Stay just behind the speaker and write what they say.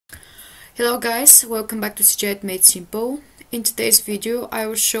Hello guys, welcome back to CJ Made Simple. In today's video I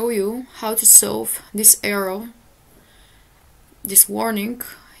will show you how to solve this error, this warning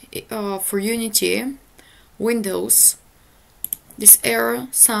for Unity, Windows. This error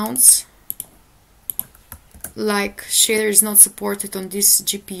sounds like shader is not supported on this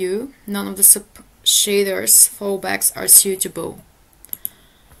GPU. None of the shaders fallbacks are suitable.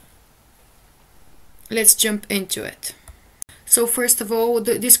 Let's jump into it. So first of all,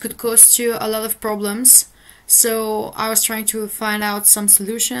 this could cause you a lot of problems. So I was trying to find out some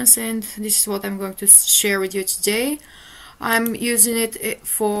solutions, and this is what I'm going to share with you today. I'm using it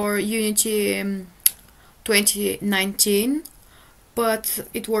for Unity 2019, but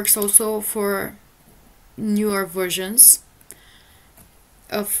it works also for newer versions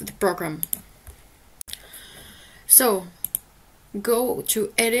of the program. So go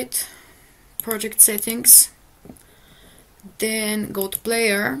to Edit, Project Settings, then go to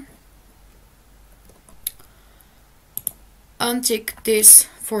Player, untick this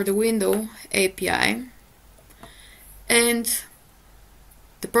for the window API, and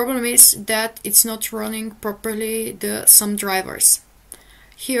the problem is that it's not running properly some drivers.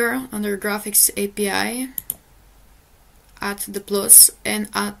 Here under Graphics API, add the plus and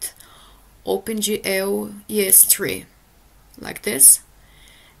add OpenGL ES3 like this,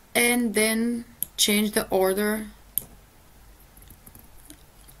 and then change the order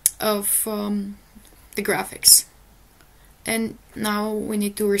of the graphics. And now we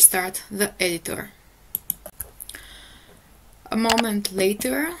need to restart the editor. A moment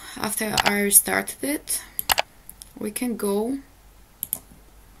later, after I restarted it, we can go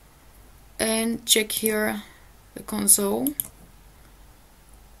and check here the console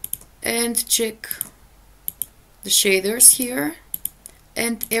and check the shaders here,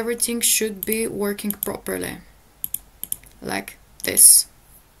 and everything should be working properly like this.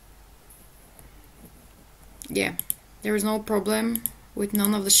 Yeah, there is no problem with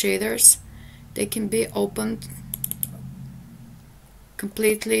none of the shaders. They can be opened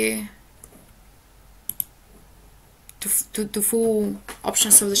completely to full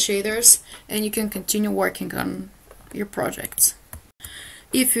options of the shaders, and you can continue working on your projects.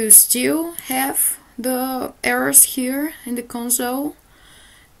 If you still have the errors here in the console,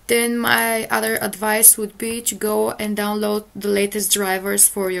 then my other advice would be to go and download the latest drivers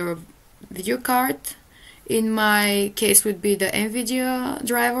for your video card. In my case would be the NVIDIA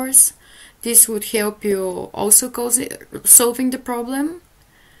drivers. This would help you also solving the problem.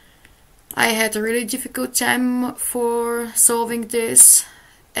 I had a really difficult time for solving this,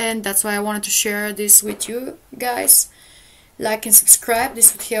 and that's why I wanted to share this with you guys. Like and subscribe,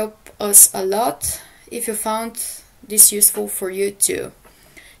 this would help us a lot if you found this useful for you too.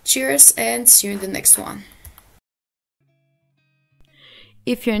 Cheers, and see you in the next one.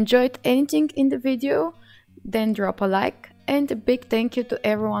 If you enjoyed anything in the video, then drop a like, and a big thank you to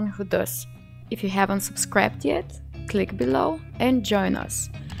everyone who does. If you haven't subscribed yet, click below and join us.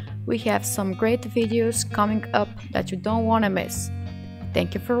 We have some great videos coming up that you don't want to miss.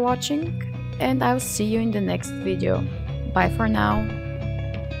 Thank you for watching, and I'll see you in the next video. Bye for now.